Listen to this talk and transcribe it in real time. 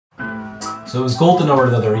So it was golden hour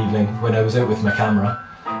the other evening when I was out with my camera,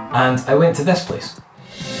 and I went to this place.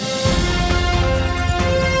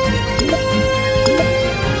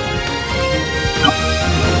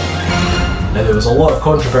 Now there was a lot of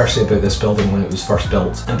controversy about this building when it was first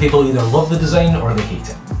built, and people either love the design or they hate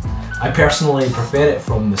it. I personally prefer it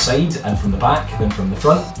from the side and from the back than from the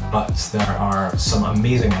front, but there are some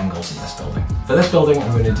amazing angles in this building. For this building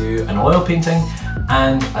I'm going to do an oil painting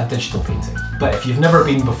and a digital painting. But if you've never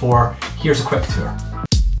been before, here's a quick tour.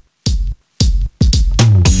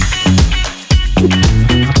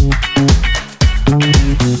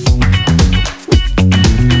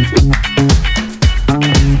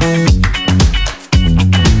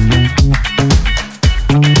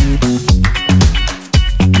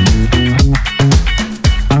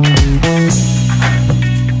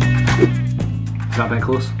 Is that that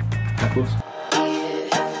close? That close?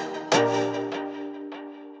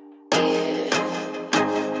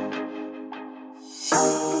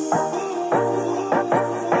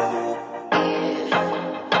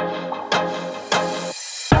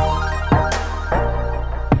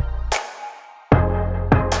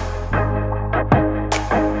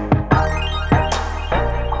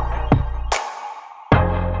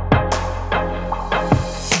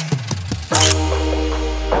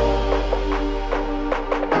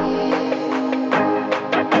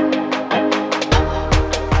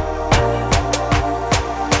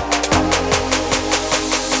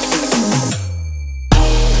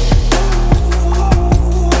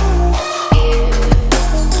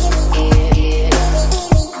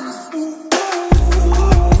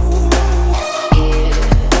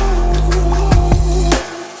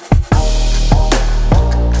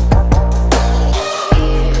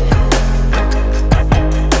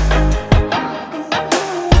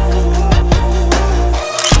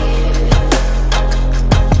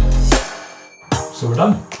 So we're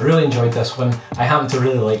done. I really enjoyed this one. I happen to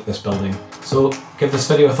really like this building. So give this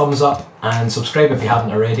video a thumbs up and subscribe if you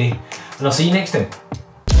haven't already. And I'll see you next time.